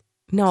Osmond's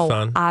No,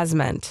 son?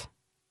 Osment.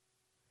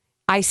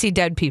 I See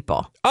Dead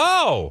People.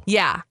 Oh!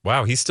 Yeah.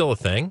 Wow, he's still a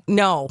thing?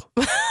 No,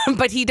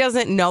 but he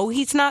doesn't know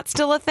he's not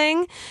still a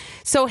thing.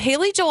 So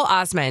Haley Joel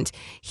Osment,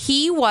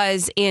 he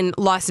was in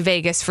Las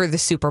Vegas for the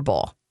Super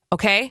Bowl,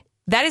 okay?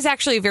 That is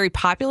actually a very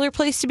popular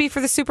place to be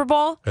for the Super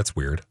Bowl. That's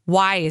weird.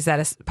 Why is that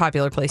a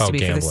popular place to be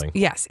gambling. for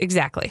this? Yes,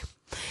 exactly.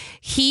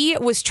 He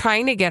was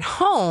trying to get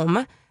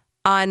home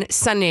on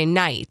Sunday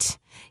night.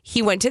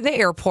 He went to the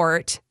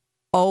airport.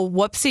 Oh,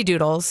 whoopsie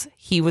doodles.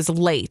 He was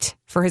late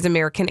for his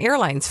American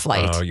Airlines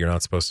flight. Oh, you're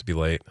not supposed to be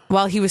late.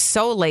 Well, he was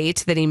so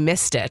late that he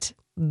missed it.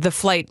 The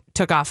flight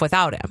took off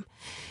without him.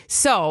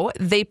 So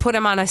they put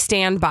him on a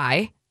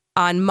standby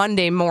on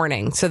Monday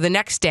morning. So the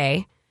next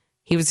day,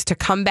 he was to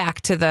come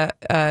back to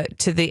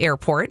the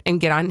airport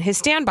and get on his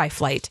standby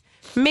flight.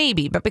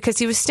 Maybe, but because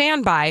he was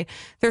standby,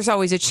 there's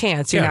always a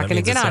chance you're not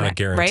going to get on it,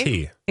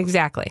 guarantee. Right?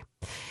 Exactly.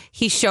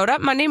 He showed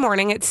up Monday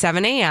morning at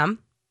 7 a.m.,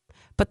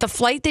 but the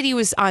flight that he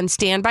was on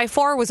standby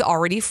for was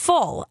already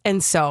full.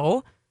 And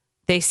so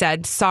they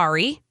said,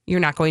 sorry, you're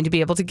not going to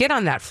be able to get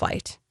on that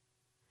flight.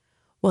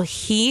 Well,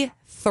 he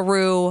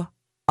threw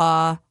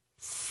a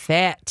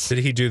fit. Did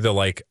he do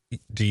the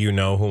do you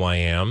know who I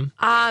am?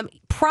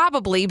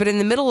 Probably, but in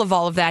the middle of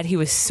all of that, he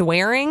was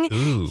swearing.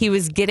 Ooh. He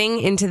was getting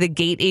into the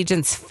gate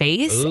agent's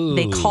face. Ooh.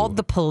 They called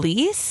the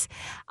police.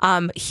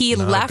 He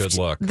Not a left good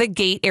look. the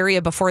gate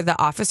area before the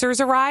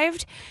officers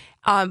arrived.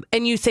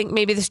 And you think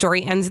maybe the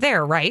story ends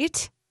there,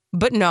 right?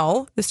 But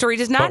no, the story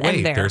does not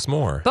end there. There's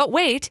more. But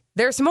wait,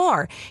 there's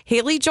more.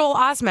 Haley Joel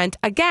Osment,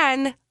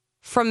 again,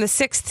 from The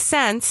Sixth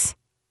Sense,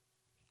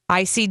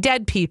 I See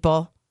Dead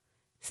People,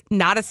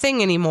 not a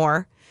thing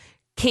anymore,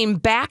 came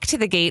back to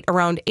the gate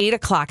around 8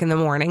 o'clock in the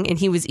morning, and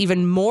he was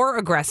even more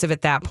aggressive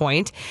at that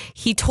point.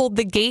 He told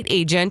the gate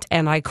agent,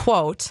 and I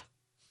quote,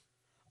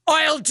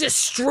 "I'll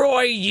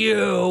destroy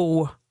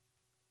you."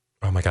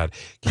 Oh, my God.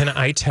 Can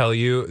I tell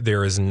you,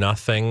 there is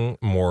nothing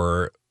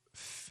more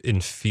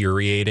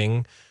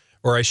infuriating,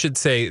 or I should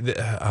say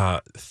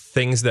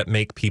things that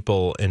make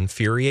people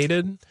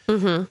infuriated?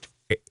 Mm-hmm.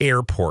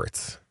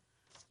 Airports.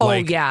 Oh,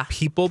 yeah.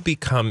 People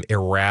become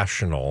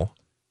irrational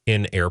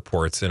in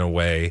airports in a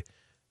way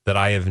that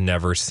I have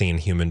never seen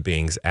human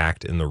beings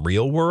act in the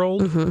real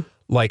world. Mm-hmm.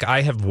 Like,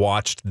 I have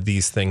watched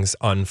these things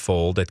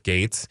unfold at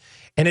gates,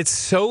 and it's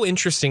so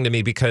interesting to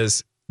me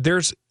because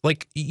there's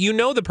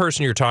the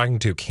person you're talking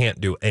to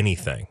can't do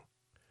anything.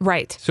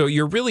 Right. So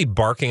you're really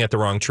barking at the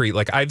wrong tree.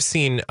 Like, I've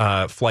seen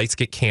flights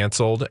get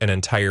canceled and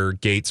entire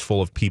gates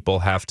full of people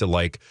have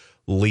to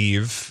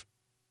leave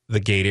the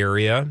gate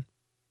area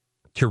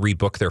to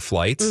rebook their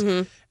flights.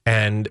 Mm-hmm.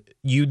 And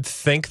you'd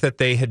think that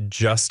they had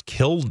just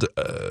killed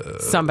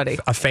somebody,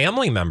 a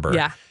family member.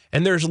 Yeah.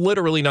 And there's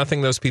literally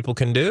nothing those people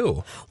can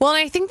do. Well, and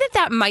I think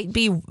that might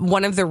be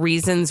one of the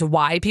reasons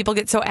why people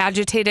get so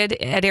agitated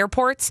at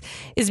airports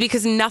is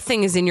because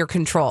nothing is in your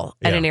control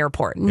at an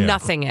airport. Yeah.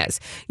 Nothing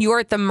is. You are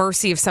at the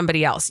mercy of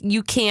somebody else.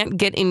 You can't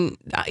get in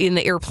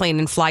the airplane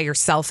and fly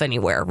yourself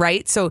anywhere,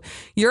 right? So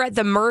you're at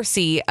the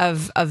mercy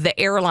of the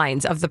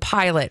airlines, of the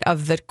pilot,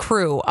 of the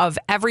crew, of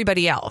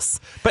everybody else.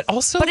 But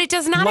it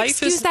does not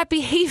excuse that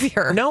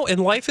behavior. No,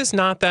 and life is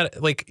not that,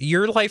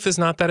 your life is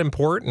not that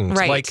important.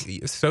 Right.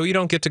 So you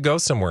don't get to go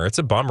somewhere. It's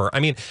a bummer. I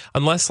mean,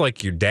 unless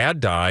like your dad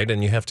died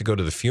and you have to go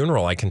to the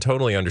funeral, I can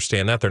totally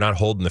understand that. They're not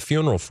holding the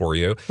funeral for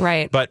you.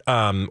 Right. But,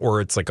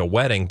 or it's like a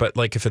wedding, but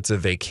like if it's a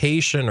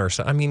vacation or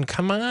something, I mean,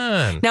 come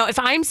on. Now, if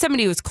I'm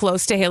somebody who's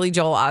close to Haley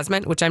Joel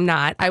Osment, which I'm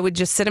not, I would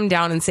just sit him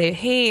down and say,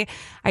 hey,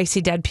 I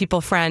see dead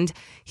people, friend.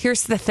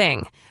 Here's the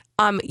thing.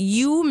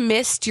 You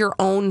missed your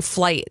own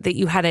flight that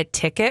you had a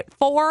ticket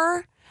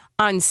for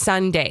on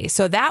Sunday.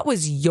 So that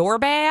was your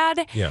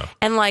bad. Yeah.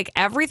 And like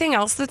everything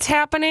else that's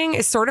happening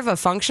is sort of a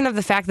function of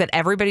the fact that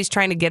everybody's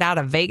trying to get out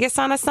of Vegas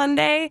on a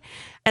Sunday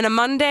and a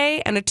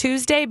Monday and a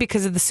Tuesday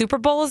because of the Super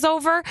Bowl is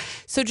over.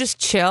 So just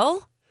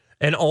chill.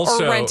 And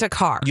also or rent a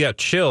car. Yeah,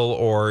 chill,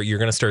 or you're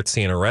going to start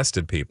seeing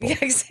arrested people. Yeah,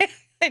 exactly.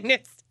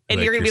 And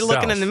Like you're going to be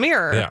looking in the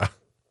mirror. Yeah.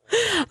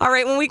 All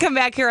right, when we come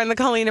back here on the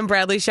Colleen and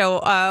Bradley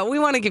Show, we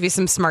want to give you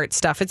some smart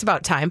stuff. It's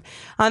about time.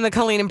 On the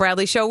Colleen and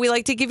Bradley Show, we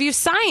like to give you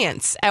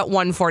science at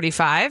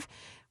 1:45.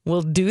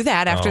 We'll do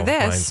that after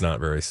this. Mine's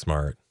not very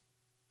smart.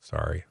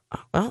 Sorry.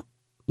 Well,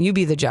 you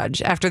be the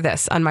judge after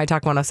this on My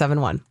Talk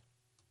 107.1.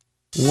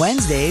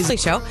 Wednesdays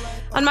show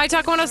on My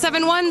Talk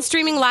 107.1,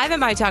 streaming live at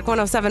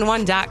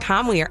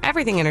MyTalk1071.com. We are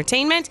everything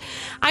entertainment.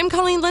 I'm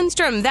Colleen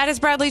Lindstrom. That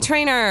is Bradley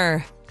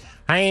Traynor.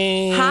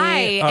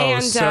 Hi.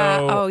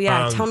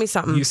 Tell me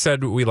something. You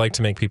said we like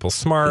to make people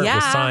smart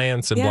with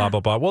science and blah,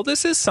 blah, blah. Well,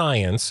 this is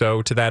science.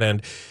 So to that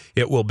end,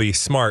 it will be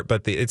smart,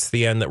 but it's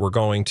the end that we're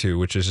going to,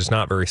 which is just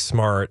not very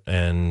smart.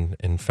 And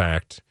in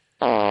fact,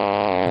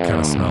 it kind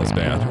of smells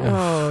bad.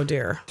 Oh,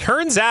 dear.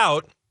 Turns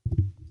out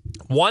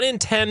 1 in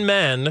 10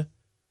 men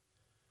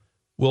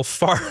will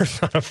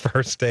fart on a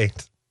first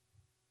date.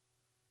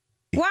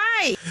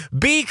 Why?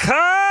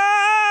 Because...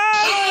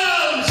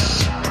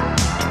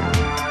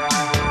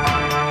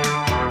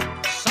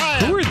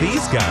 Who are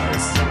these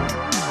guys?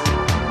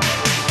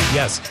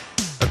 Yes.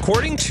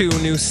 According to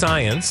new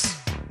science,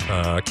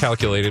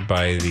 calculated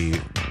by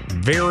the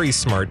very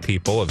smart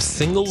people of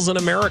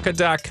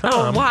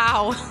SinglesInAmerica.com. Oh,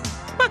 wow.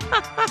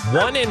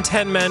 1 in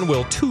 10 men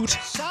will toot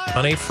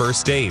on a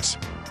first date.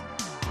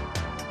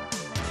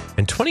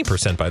 And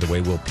 20%, by the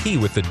way, will pee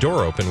with the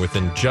door open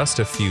within just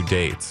a few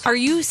dates. Are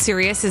you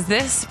serious? Is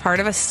this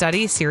part of a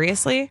study?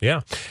 Seriously?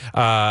 Yeah.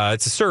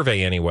 It's a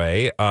survey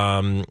anyway.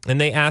 And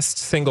they asked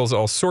singles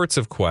all sorts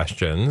of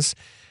questions.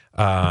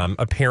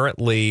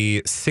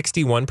 Apparently,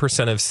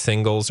 61% of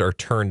singles are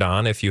turned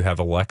on if you have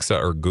Alexa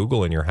or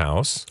Google in your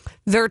house.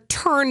 They're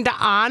turned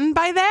on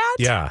by that?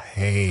 Yeah.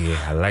 Hey,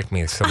 I like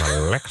me some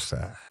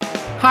Alexa.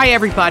 Hi,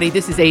 everybody.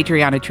 This is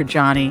Adriana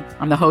Trajani.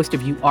 I'm the host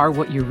of You Are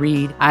What You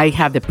Read. I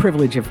have the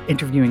privilege of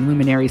interviewing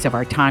luminaries of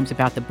our times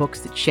about the books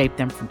that shaped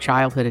them from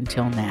childhood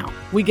until now.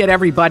 We get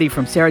everybody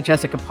from Sarah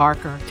Jessica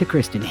Parker to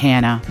Kristen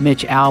Hanna,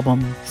 Mitch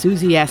Albom,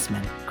 Susie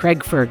Essman,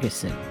 Craig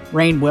Ferguson,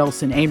 Rainn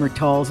Wilson, Amor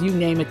Tolls, you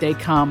name it, they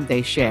come,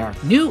 they share.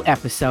 New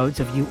episodes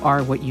of You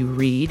Are What You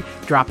Read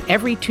drop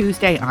every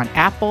Tuesday on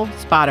Apple,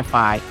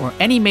 Spotify, or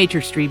any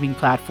major streaming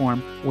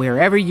platform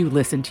wherever you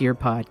listen to your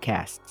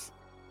podcasts.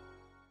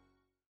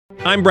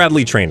 I'm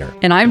Bradley Traynor.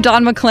 And I'm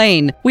Don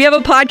McClain. We have a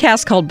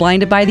podcast called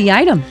Blinded by the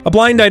Item. A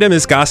blind item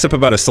is gossip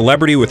about a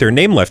celebrity with their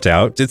name left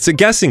out. It's a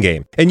guessing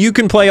game, and you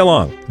can play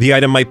along. The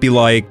item might be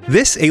like,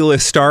 this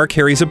A-list star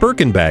carries a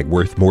Birkin bag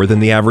worth more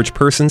than the average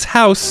person's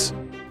house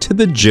to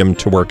the gym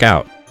to work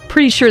out.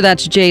 Pretty sure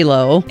that's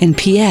J-Lo. And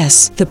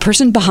P.S. the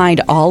person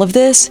behind all of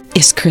this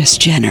is Kris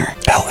Jenner,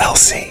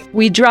 LLC.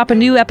 We drop a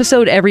new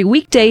episode every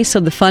weekday so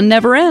the fun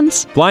never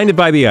ends. Blinded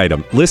by the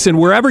Item. Listen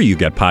wherever you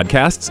get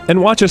podcasts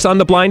and watch us on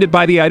the Blinded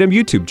by the Item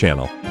YouTube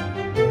channel.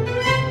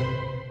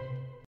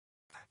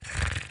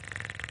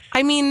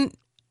 I mean,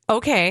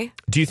 okay.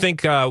 Do you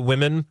think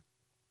women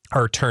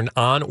are turned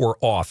on or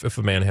off if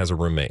a man has a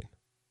roommate?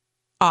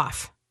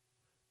 Off.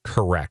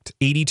 Correct.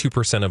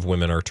 82% of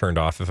women are turned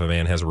off if a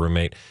man has a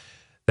roommate.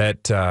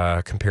 That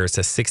compares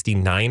to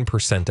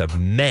 69% of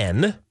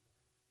men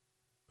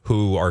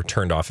who are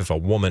turned off if a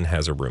woman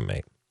has a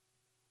roommate.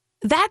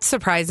 That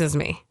surprises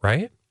me.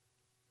 Right?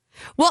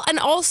 Well, and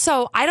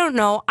also, I don't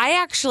know. I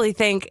actually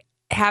think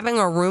having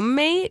a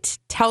roommate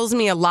tells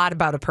me a lot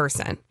about a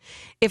person.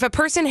 If a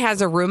person has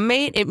a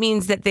roommate, it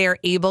means that they're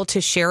able to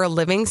share a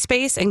living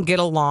space and get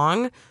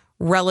along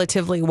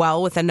relatively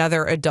well with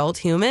another adult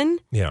human.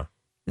 Yeah.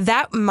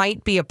 That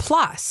might be a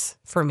plus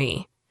for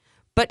me.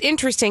 But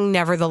interesting,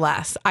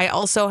 nevertheless. I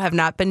also have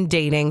not been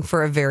dating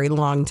for a very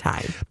long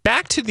time.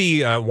 Back to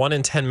the 1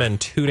 in 10 men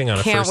tooting on a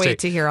first date. Can't wait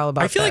to hear all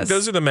about this. I feel like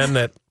those are the men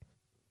that,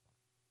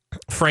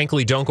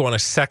 frankly, don't go on a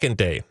second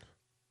date,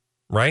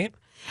 right?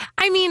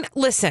 I mean,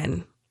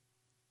 listen,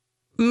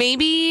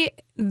 maybe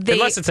they...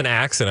 Unless it's an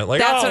accident.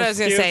 Like, that's what I was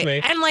going to say. Me.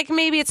 And like,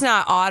 maybe it's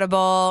not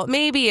audible.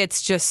 Maybe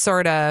it's just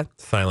sort of...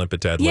 silent but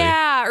deadly.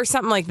 Yeah, or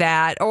something like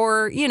that.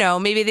 Or, you know,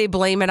 maybe they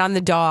blame it on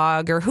the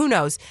dog or who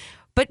knows.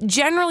 But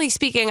generally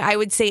speaking, I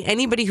would say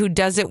anybody who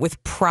does it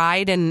with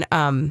pride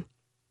and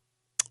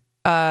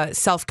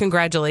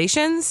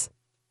self-congratulations,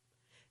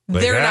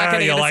 like, they're not going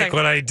to get a like second.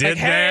 what I did like,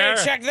 there?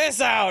 Hey, check this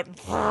out.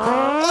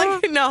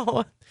 Like,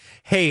 no.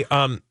 Hey,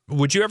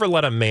 would you ever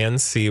let a man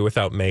see you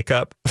without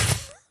makeup?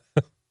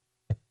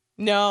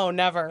 No,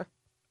 never.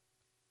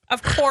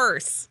 Of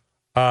course.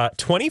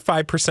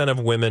 25% of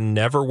women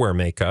never wear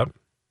makeup.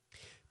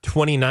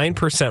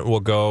 29% will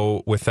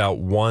go without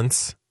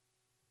once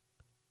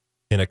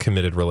in a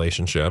committed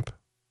relationship.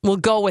 Will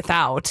go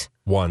without.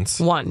 Once.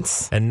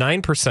 And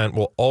 9%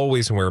 will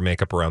always wear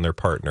makeup around their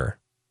partner,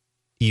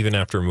 even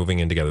after moving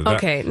in together.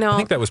 Okay, no. I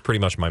think that was pretty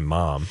much my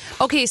mom.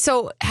 Okay,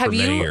 so have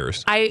you? Many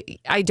years. I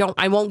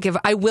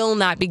will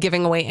not be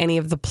giving away any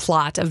of the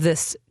plot of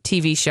this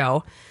TV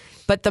show,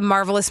 but The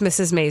Marvelous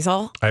Mrs.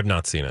 Maisel. I have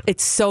not seen it.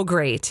 It's so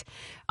great.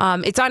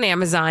 It's on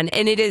Amazon,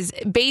 and it is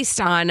based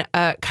on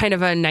a kind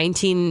of a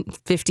 1950s,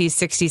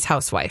 60s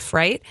housewife,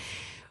 right?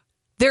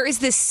 There is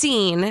this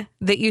scene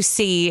that you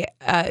see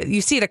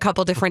it a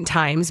couple different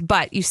times,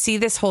 but you see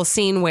this whole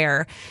scene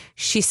where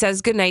she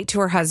says goodnight to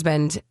her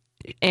husband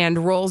and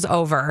rolls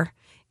over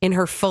in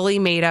her fully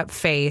made up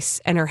face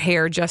and her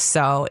hair just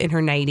so in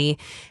her nightie,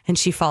 and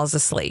she falls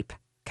asleep.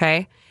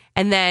 Okay.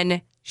 And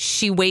then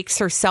she wakes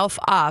herself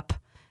up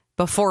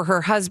before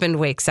her husband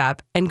wakes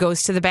up and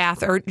goes to the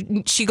bath, or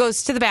she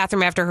goes to the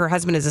bathroom after her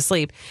husband is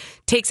asleep,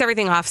 takes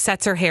everything off,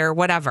 sets her hair,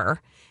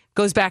 whatever,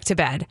 goes back to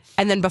bed.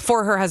 And then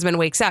before her husband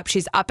wakes up,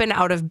 she's up and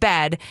out of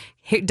bed,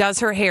 does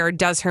her hair,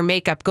 does her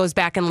makeup, goes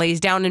back and lays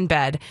down in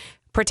bed,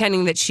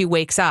 pretending that she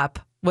wakes up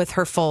with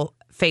her full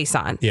face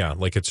on. Yeah,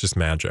 like it's just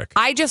magic.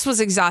 I just was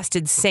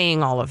exhausted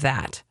saying all of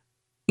that.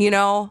 You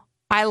know,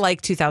 I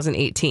like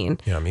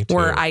 2018. Yeah, me too.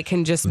 Where I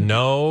can just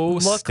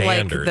look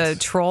standards. like the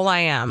troll I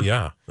am.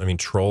 Yeah, I mean,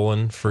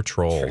 trolling for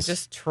trolls.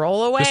 Just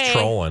troll away. Just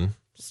trolling.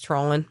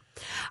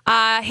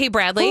 Hey,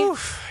 Bradley.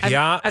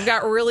 I've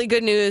got really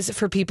good news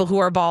for people who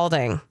are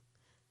balding.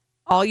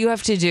 All you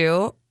have to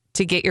do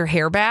to get your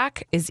hair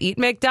back is eat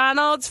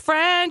McDonald's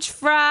French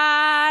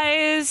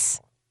fries.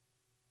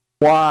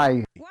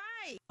 Why?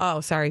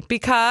 Oh, sorry.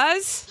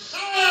 Because?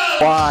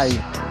 Why?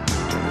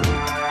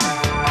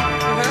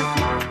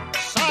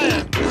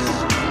 Science.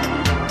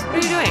 What are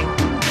you doing?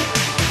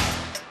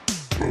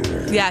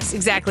 Yes,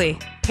 exactly.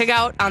 Pig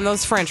out on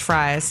those French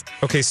fries.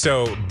 Okay,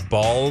 so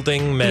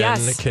balding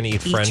men can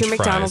eat French fries. Eat your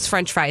McDonald's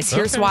French fries.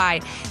 Here's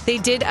why. They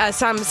did,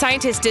 some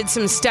scientists did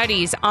some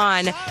studies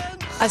on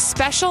a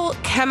special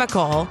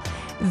chemical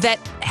that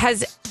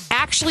has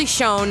actually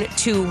shown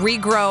to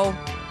regrow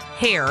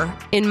hair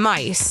in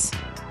mice.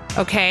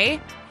 Okay?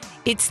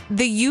 It's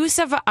the use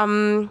of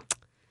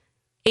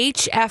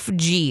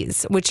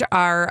HFGs, which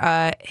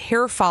are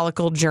hair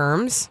follicle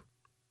germs.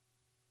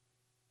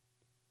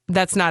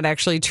 That's not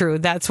actually true.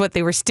 That's what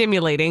they were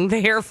stimulating, the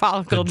hair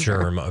follicle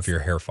germ of your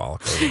hair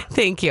follicle.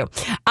 Thank you.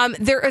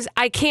 There is,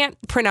 I can't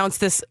pronounce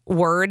this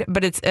word,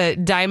 but it's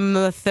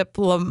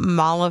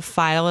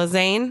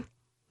dimethylmalophylazane.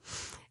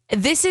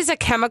 This is a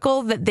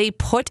chemical that they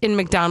put in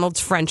McDonald's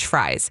French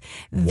fries.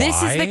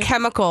 This is the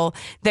chemical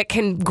that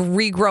can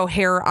regrow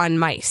hair on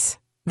mice,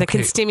 that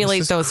can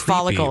stimulate those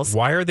follicles.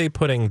 Why are they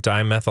putting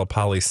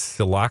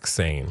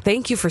dimethylpolysiloxane?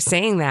 Thank you for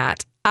saying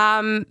that.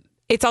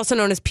 It's also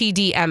known as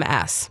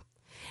PDMS.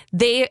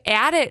 They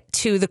add it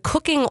to the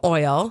cooking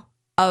oil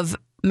of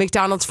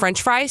McDonald's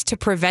French fries to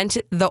prevent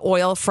the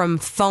oil from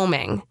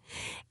foaming.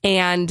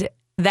 And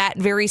that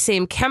very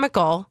same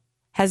chemical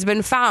has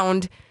been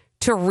found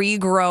to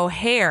regrow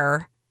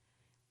hair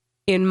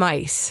in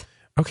mice.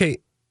 Okay.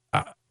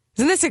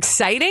 Isn't this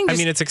exciting? I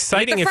mean, it's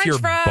exciting if you're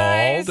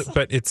bald,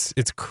 but it's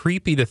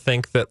creepy to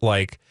think that,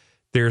 like,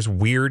 there's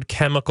weird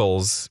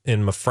chemicals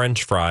in my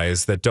French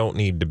fries that don't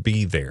need to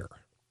be there.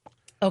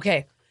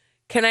 Okay.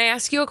 Can I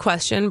ask you a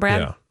question,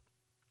 Brad? Yeah.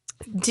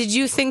 Did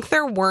you think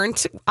there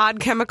weren't odd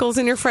chemicals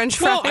in your French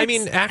fries? Well, I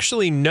mean,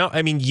 actually, no.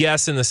 I mean,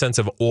 yes, in the sense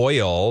of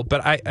oil, but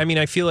I mean,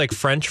 I feel like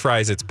French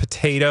fries, it's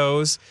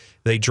potatoes.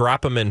 They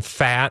drop them in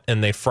fat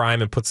and they fry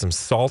them and put some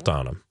salt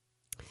on them.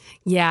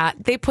 Yeah,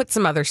 they put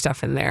some other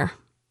stuff in there.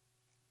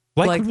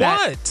 Like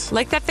what?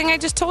 Like that thing I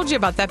just told you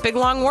about, that big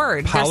long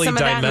word.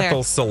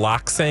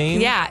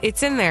 Polydimethylsiloxane? Yeah,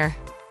 it's in there.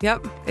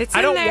 Yep, it's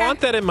in there. I don't want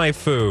that in my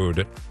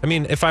food. I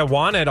mean, if I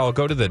want it, I'll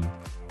go to the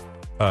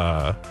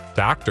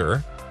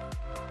doctor.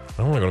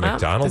 I don't want to go to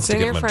McDonald's to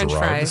get my French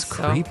drugs. Fries,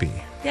 Creepy.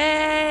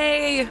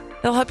 Yay!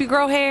 They'll help you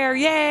grow hair.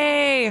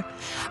 Yay!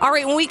 All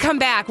right, when we come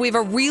back, we have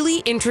a really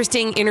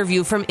interesting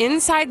interview from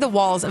inside the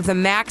walls of the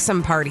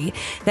Maxim party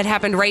that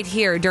happened right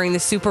here during the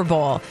Super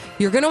Bowl.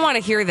 You're going to want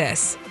to hear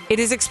this. It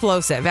is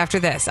explosive after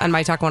this on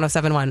My Talk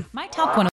 1071. My Talk 1071.